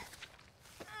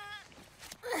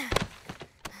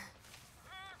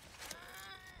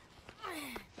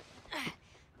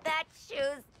 Bat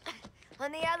shoes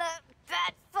on the other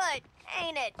bat foot,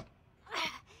 ain't it?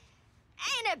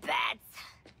 Ain't it, Bats?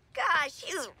 Gosh,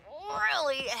 he's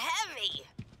really heavy.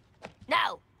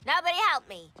 No, nobody help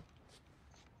me.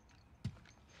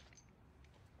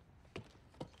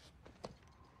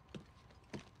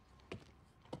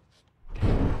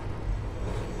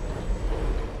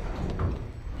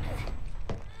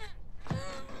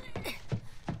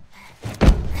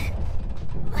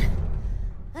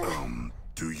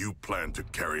 Do you plan to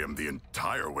carry him the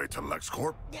entire way to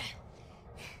LexCorp?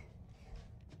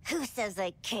 Who says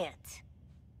I can't?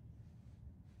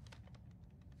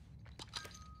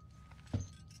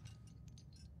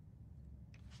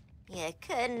 You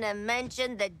couldn't have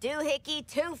mentioned the doohickey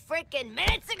 2 frickin'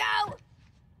 minutes ago?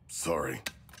 Sorry.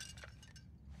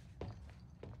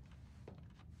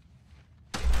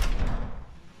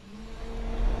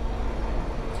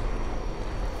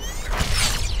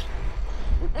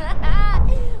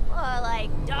 More like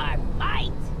dark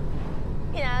bite.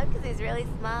 You know, because he's really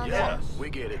small. Yes, we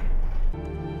get it.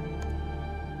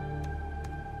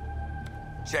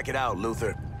 Check it out,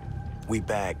 Luthor. We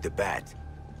bagged the bat.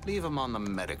 Leave him on the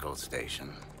medical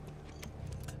station.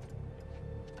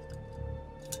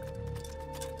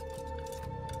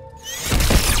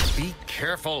 Be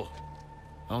careful.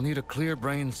 I'll need a clear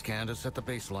brain scan to set the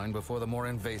baseline before the more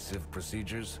invasive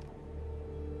procedures.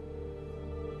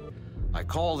 I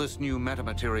call this new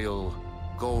metamaterial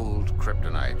gold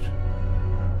kryptonite.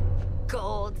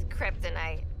 Gold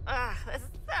kryptonite. Ugh,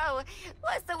 so,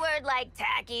 what's the word like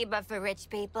tacky but for rich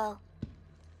people?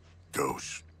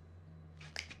 Ghost.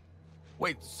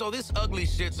 Wait, so this ugly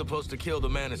shit's supposed to kill the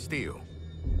Man of Steel?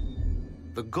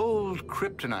 The gold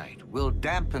kryptonite will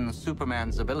dampen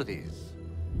Superman's abilities.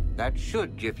 That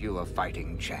should give you a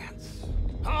fighting chance.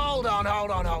 Hold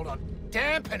on.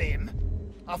 Dampen him?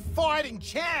 A fighting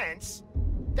chance?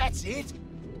 That's it?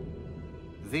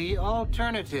 The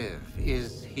alternative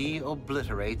is he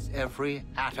obliterates every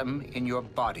atom in your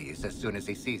bodies as soon as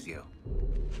he sees you.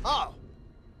 Oh.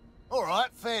 All right,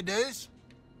 fair dues.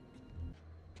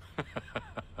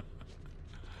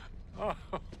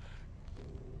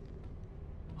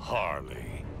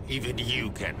 Harley, even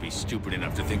you can't be stupid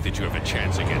enough to think that you have a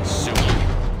chance against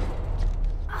Superman.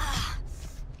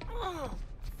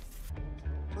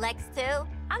 Lex 2,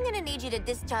 I'm gonna need you to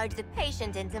discharge the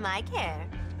patient into my care.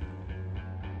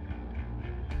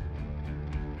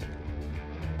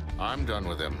 I'm done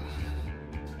with him.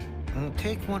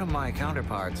 Take one of my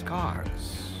counterpart's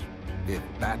cars. If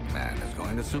Batman is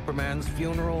going to Superman's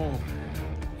funeral,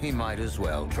 he might as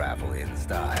well travel in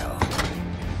style.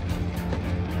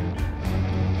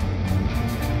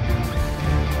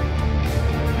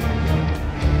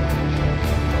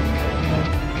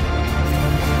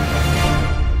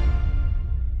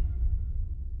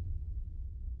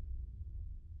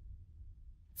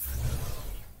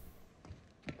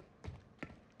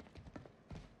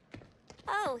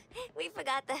 Oh, we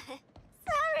forgot the...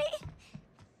 Sorry.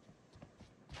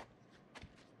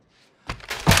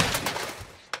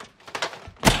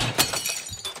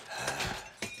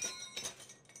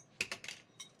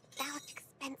 That looks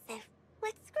expensive.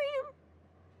 Let's scream.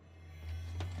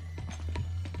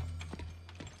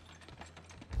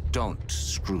 Don't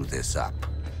screw this up.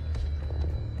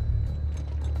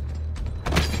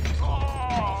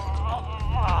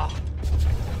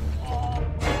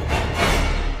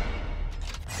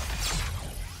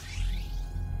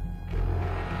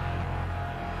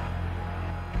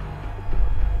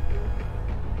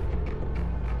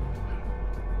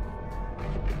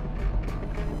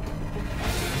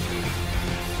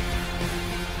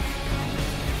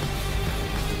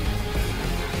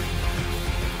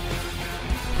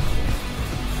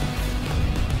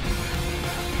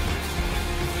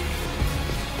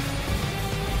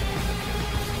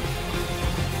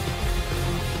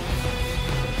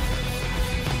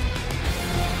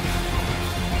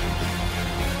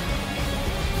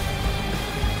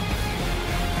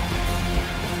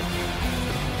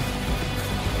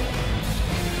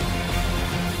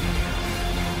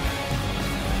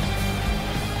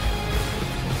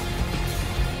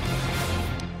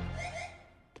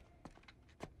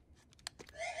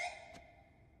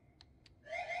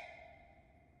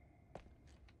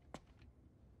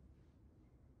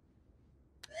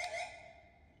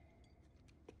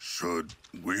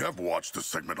 have watched the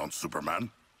segment on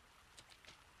Superman.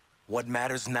 What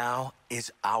matters now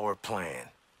is our plan.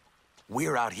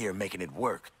 We're out here making it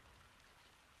work.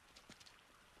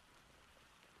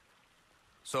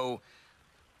 So,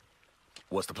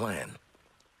 what's the plan?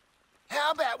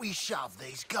 How about we shove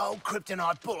these gold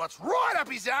kryptonite bullets right up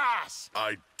his ass?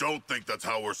 I don't think that's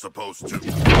how we're supposed to.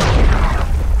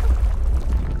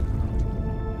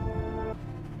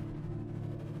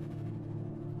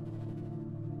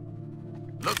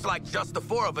 Looks like just the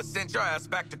four of us sent your ass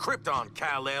back to Krypton,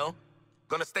 Kal-El.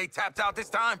 Gonna stay tapped out this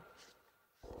time?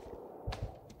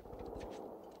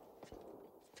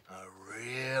 I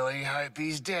really hope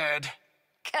he's dead.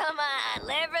 Come on,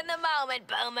 live in the moment,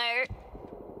 Boomer.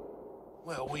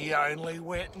 Well, we only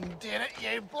went and did it,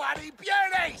 you bloody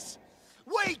beauties!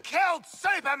 We killed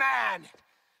Superman!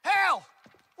 Hell,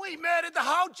 we murdered the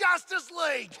whole Justice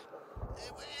League!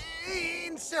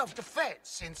 In self-defense,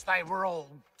 since they were all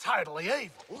totally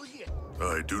evil, yeah.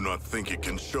 I do not think it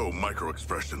can show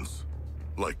micro-expressions.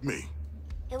 Like me.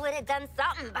 It would have done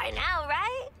something by now,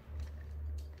 right?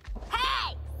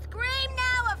 Hey! Scream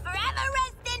now or forever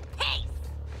rest in peace!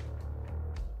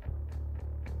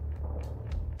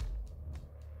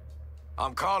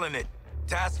 I'm calling it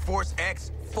Task Force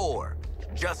X 4.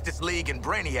 Justice League and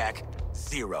Brainiac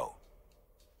 0.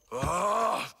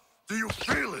 Ah! Do you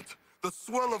feel it? The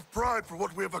swell of pride for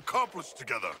what we have accomplished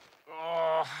together.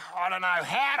 Oh, I don't know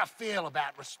how to feel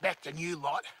about respecting you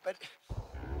lot, but...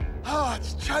 Oh,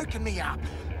 it's choking me up.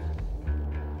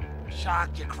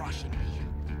 Shark, you're crushing me.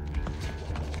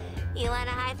 You want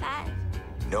a high five?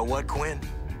 Know what, Quinn?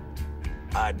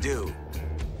 I do.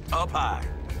 Up high.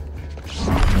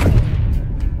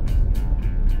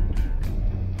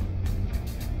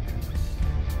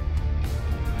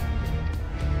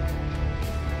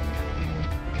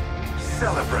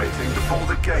 Celebrating before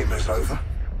the game is over.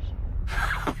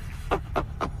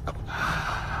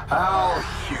 How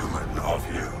human of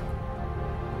you.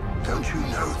 Don't you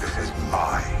know this is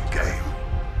my game?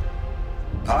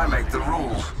 I make the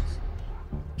rules.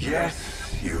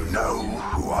 Yes, you know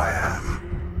who I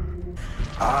am.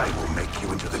 I will make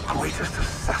you into the greatest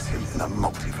assassin in the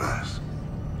multiverse.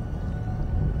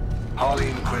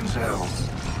 Harley Quinn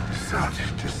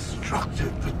such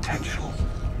destructive potential.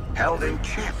 Held in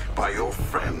check by your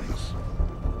friends.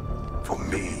 For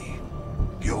me,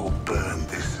 you'll burn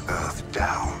this Earth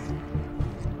down.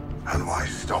 And why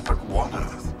stop at one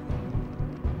Earth?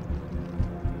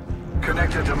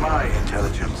 Connected to my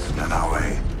intelligence,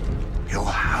 Nanaue, you'll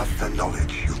have the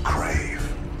knowledge you crave,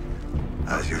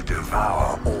 as you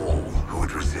devour all who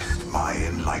would resist my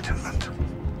enlightenment.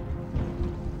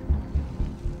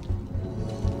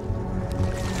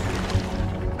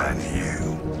 And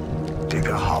you,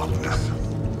 Digger Hardness,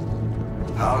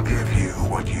 I'll give you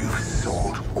what you've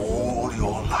sought all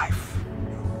your life.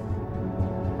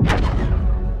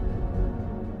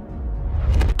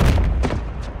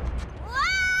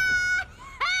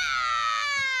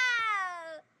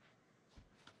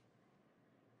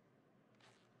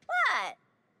 What?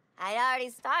 I'd already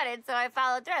started, so I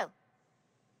followed through.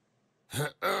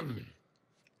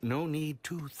 No need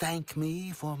to thank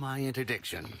me for my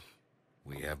interdiction.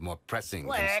 We have more pressing...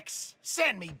 Lex,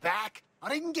 send me back. I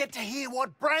didn't get to hear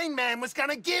what Brain Man was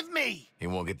gonna give me. He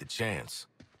won't get the chance.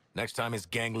 Next time his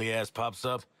gangly ass pops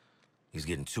up, he's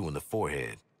getting 2 in the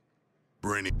forehead.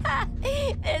 Brainy.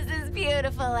 This is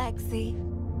beautiful, Lexi.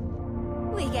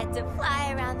 We get to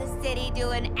fly around the city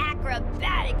doing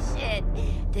acrobatic shit.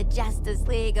 The Justice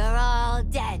League are all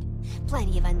dead.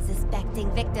 Plenty of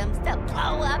unsuspecting victims to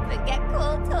blow up and get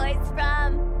cool toys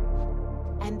from.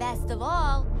 And best of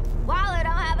all, Waller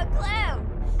don't have a clue.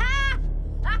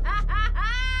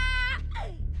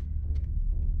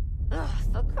 Ugh,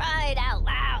 for crying out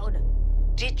loud.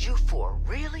 Did you four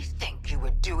really think you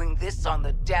were doing this on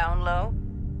the down low?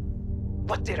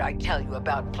 What did I tell you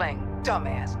about playing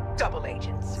dumbass double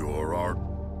agents? You're our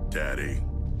daddy.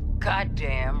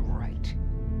 Goddamn right.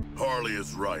 Harley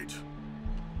is right.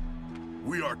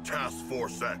 We are Task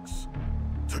Force X.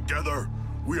 Together,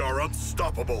 we are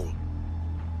unstoppable.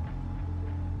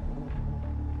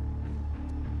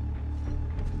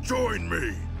 Join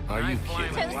me! Are you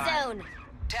kidding? Too soon.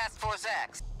 Task Force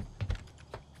X.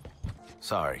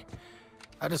 Sorry.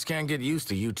 I just can't get used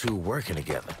to you two working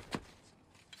together.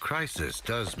 Crisis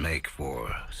does make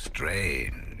for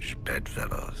strange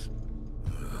bedfellows.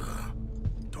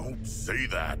 Don't say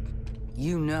that.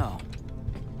 You know,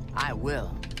 I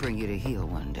will bring you to heel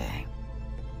one day.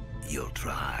 You'll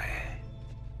try.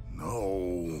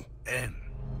 No. And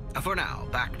for now,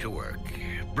 back to work.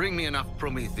 Bring me enough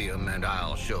promethium and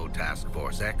I'll show Task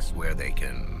Force X where they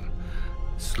can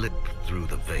slip through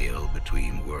the veil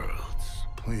between worlds.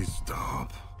 Please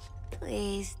stop.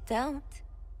 Please don't.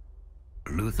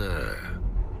 Luthor,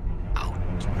 out.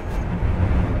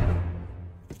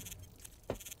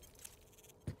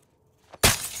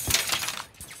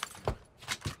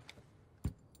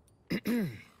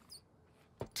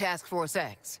 Task Force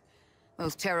X.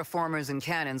 Those terraformers and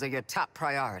cannons are your top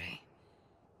priority.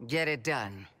 Get it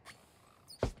done.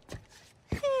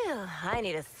 Phew, I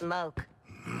need a smoke.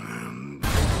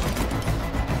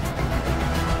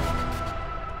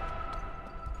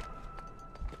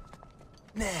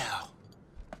 Now,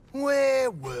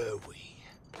 where were we?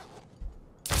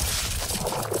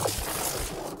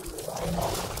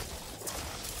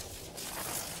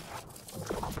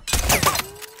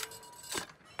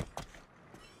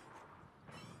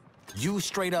 You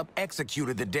straight up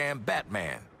executed the damn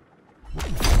Batman.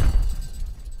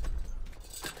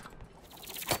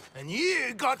 And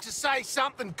you got to say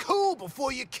something cool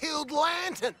before you killed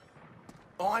Lantern.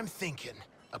 I'm thinking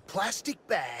a plastic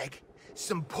bag,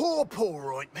 some paw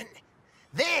ointment,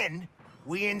 then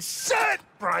we insert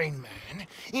Brain Man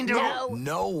into...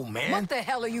 No, man. What the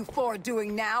hell are you four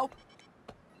doing now?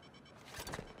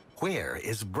 Where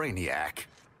is Brainiac?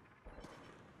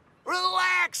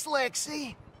 Relax,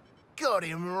 Lexi. Got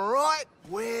him right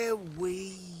where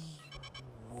we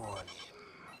want him.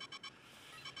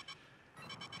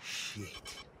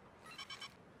 Shit.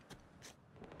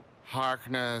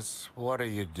 Harkness, what are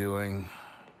you doing?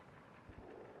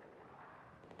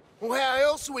 Well, how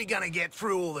else are we gonna get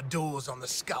through all the doors on the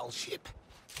Skull ship?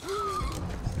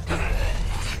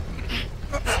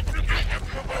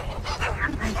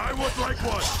 I would like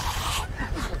one.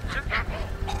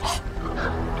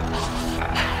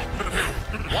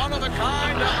 One of a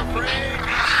kind, I'm afraid.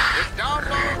 It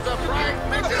downloads the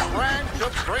fragmented branch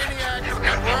of Brainiac's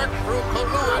network through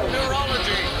colluid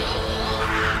neurology.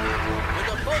 With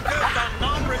a focus on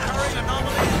non-recurring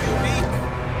anomalies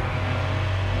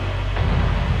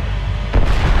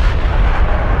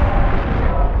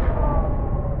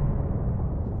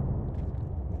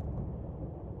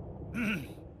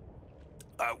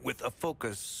With a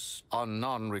focus on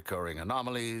non-recurring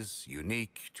anomalies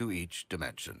unique to each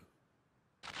dimension.